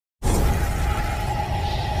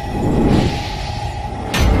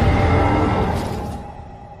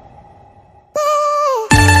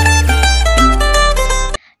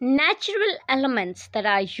Natural elements that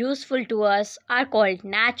are useful to us are called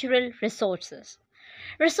natural resources.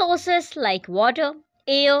 Resources like water,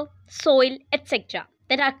 air, soil, etc.,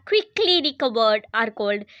 that are quickly recovered are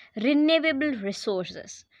called renewable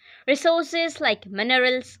resources. Resources like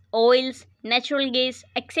minerals, oils, natural gas,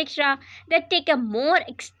 etc., that take a more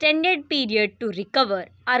extended period to recover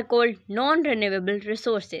are called non renewable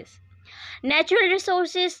resources. Natural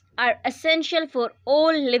resources are essential for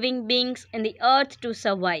all living beings in the earth to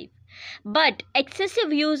survive. But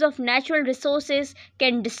excessive use of natural resources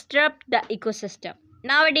can disrupt the ecosystem.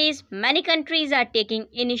 Nowadays, many countries are taking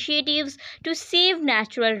initiatives to save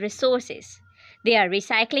natural resources. They are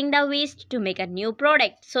recycling the waste to make a new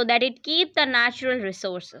product so that it keeps the natural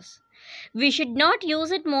resources. We should not use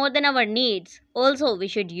it more than our needs. Also, we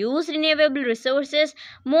should use renewable resources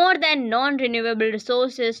more than non renewable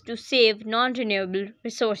resources to save non renewable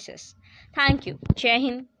resources. Thank you. Jai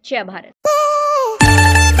Hind, Jai Bharat.